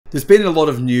There's been a lot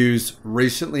of news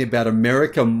recently about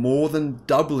America more than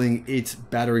doubling its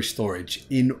battery storage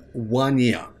in 1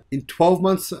 year. In 12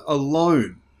 months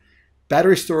alone,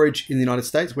 battery storage in the United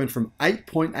States went from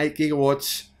 8.8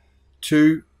 gigawatts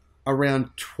to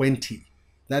around 20.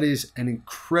 That is an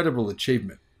incredible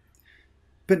achievement.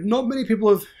 But not many people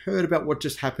have heard about what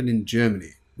just happened in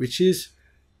Germany, which is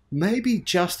maybe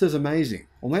just as amazing,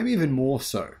 or maybe even more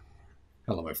so.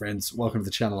 Hello, my friends. Welcome to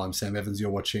the channel. I'm Sam Evans. You're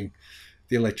watching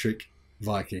the Electric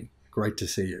Viking. Great to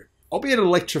see you. I'll be able to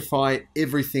electrify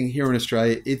everything here in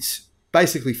Australia. It's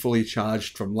basically fully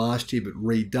charged from last year, but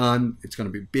redone. It's going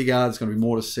to be bigger. There's going to be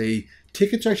more to see.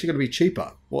 Tickets are actually going to be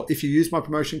cheaper. Well, if you use my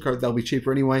promotion code, they'll be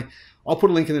cheaper anyway. I'll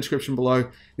put a link in the description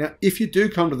below. Now, if you do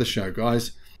come to the show,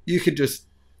 guys, you can just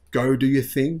go do your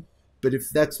thing. But if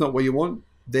that's not what you want,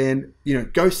 then,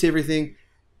 go see everything.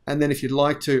 And then if you'd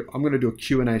like to, I'm going to do a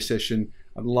Q&A session.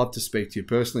 I'd love to speak to you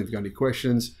personally if you've got any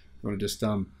questions. You want to just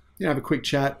have a quick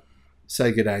chat,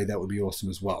 say good day, that would be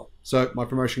awesome as well. So my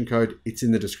promotion code, it's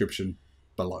in the description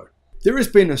below. There has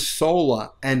been a solar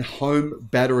and home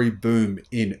battery boom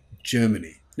in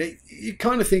Germany. Now, you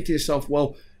kind of think to yourself,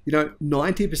 well,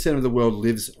 90% of the world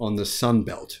lives on the sun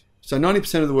belt. So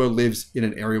 90% of the world lives in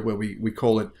an area where we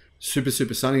call it super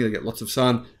sunny. They get lots of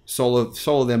sun.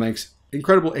 Solar there makes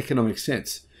incredible economic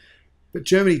sense. But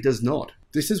Germany does not.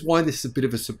 This is why this is a bit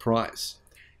of a surprise.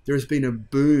 There has been a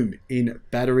boom in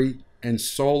battery and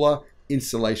solar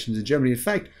installations in Germany. In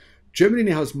fact, Germany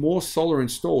now has more solar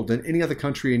installed than any other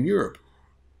country in Europe.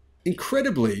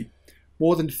 Incredibly,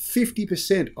 more than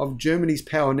 50% of Germany's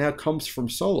power now comes from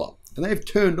solar. And they've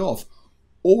turned off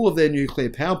all of their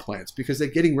nuclear power plants because they're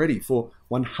getting ready for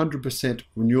 100%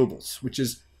 renewables, which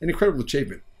is an incredible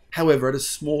achievement. However, at a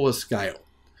smaller scale,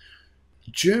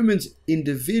 Germans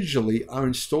individually are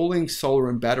installing solar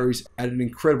and batteries at an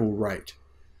incredible rate.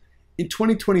 In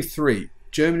 2023,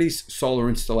 Germany's solar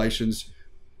installations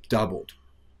doubled.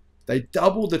 They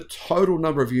doubled the total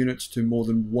number of units to more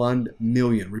than 1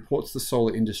 million, reports the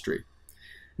solar industry.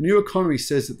 New Economy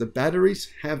says that the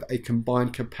batteries have a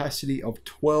combined capacity of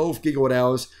 12 gigawatt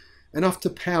hours, enough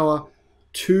to power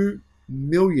 2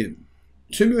 million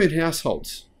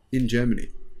households in Germany.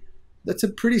 That's a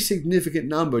pretty significant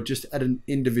number just at an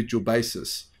individual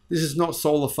basis. This is not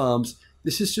solar farms,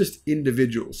 this is just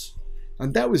individuals.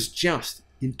 And that was just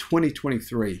in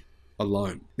 2023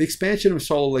 alone. The expansion of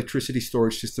solar electricity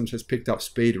storage systems has picked up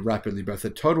speed rapidly. Both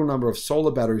the total number of solar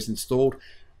batteries installed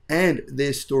and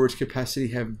their storage capacity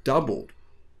have doubled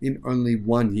in only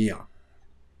 1 year.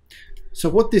 So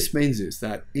what this means is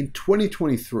that in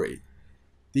 2023,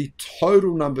 the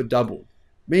total number doubled,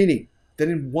 meaning that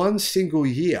in one single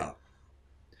year,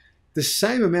 the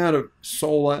same amount of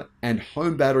solar and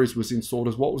home batteries was installed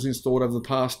as what was installed over the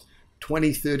past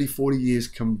 20, 30, 40 years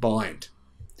combined.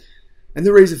 And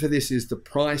the reason for this is the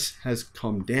price has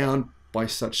come down by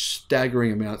such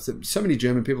staggering amounts that so many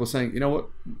German people are saying, you know what,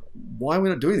 why are we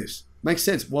not doing this? Makes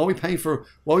sense. Why are we paying for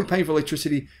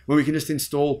electricity when we can just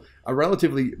install a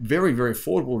relatively very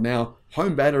affordable now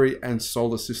home battery and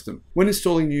solar system? When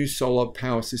installing new solar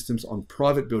power systems on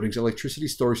private buildings, electricity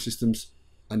storage systems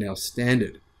are now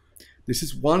standard. This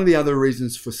is one of the other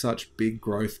reasons for such big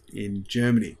growth in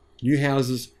Germany. New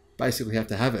houses basically have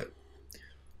to have it.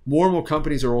 More and more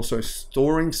companies are also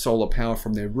storing solar power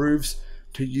from their roofs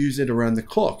to use it around the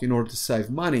clock in order to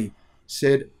save money,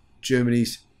 said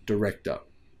Germany's director.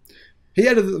 He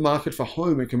added that the market for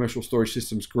home and commercial storage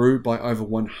systems grew by over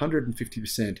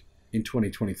 150% in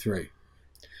 2023.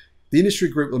 The industry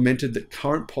group lamented that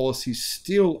current policies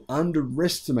still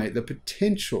underestimate the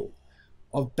potential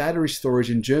of battery storage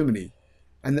in Germany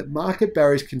and that market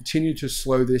barriers continue to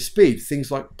slow their speed. Things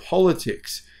like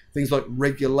politics, things like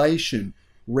regulation,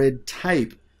 red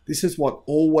tape. This is what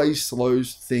always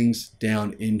slows things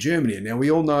down in Germany. And now we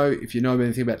all know, if you know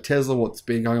anything about Tesla, what's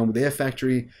been going on with their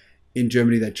factory in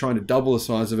Germany, they're trying to double the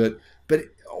size of it. But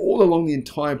all along the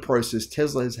entire process,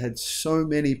 Tesla has had so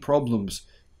many problems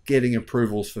getting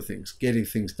approvals for things, getting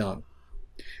things done.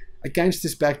 Against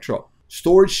this backdrop,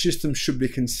 storage systems should be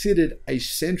considered a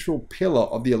central pillar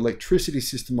of the electricity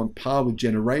system on par with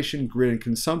generation, grid, and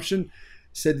consumption,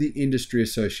 said the industry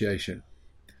association.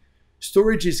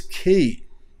 Storage is key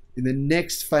in the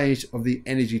next phase of the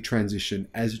energy transition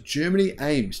as Germany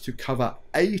aims to cover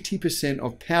 80%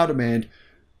 of power demand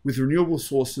with renewable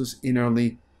sources in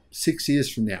only 6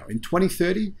 years from now. In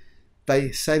 2030,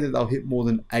 they say that they'll hit more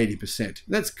than 80%.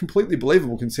 That's completely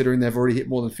believable considering they've already hit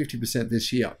more than 50%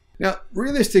 this year. Now,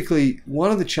 realistically,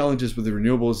 one of the challenges with the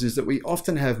renewables is that we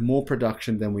often have more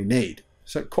production than we need.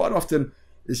 So quite often,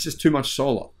 it's just too much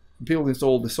solar. People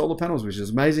install the solar panels, which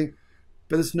is amazing,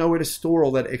 but there's nowhere to store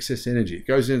all that excess energy. It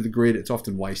goes into the grid, it's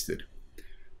often wasted.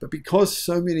 But because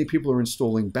so many people are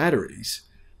installing batteries,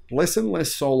 less and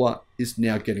less solar is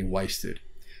now getting wasted.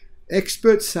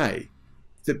 Experts say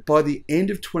that by the end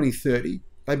of 2030,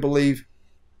 they believe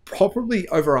probably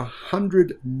over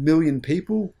 100 million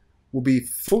people will be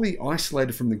fully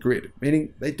isolated from the grid,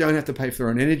 meaning they don't have to pay for their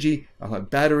own energy. They'll have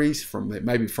batteries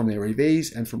maybe from their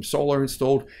EVs and from solar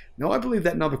installed. Now, I believe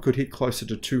that number could hit closer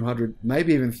to 200,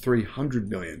 maybe even 300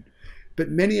 million. But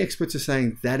many experts are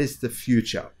saying that is the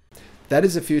future. That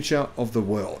is the future of the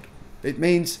world. It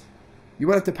means you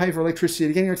won't have to pay for electricity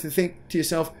again. You have to think to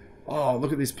yourself, oh,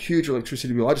 look at this huge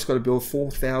electricity bill. I just got a bill of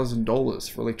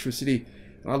 $4,000 for electricity.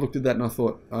 And I looked at that and I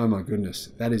thought, oh my goodness,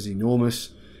 that is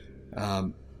enormous.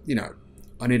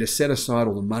 I need to set aside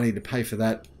all the money to pay for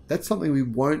that. That's something we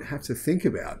won't have to think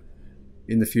about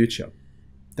in the future.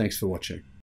 Thanks for watching.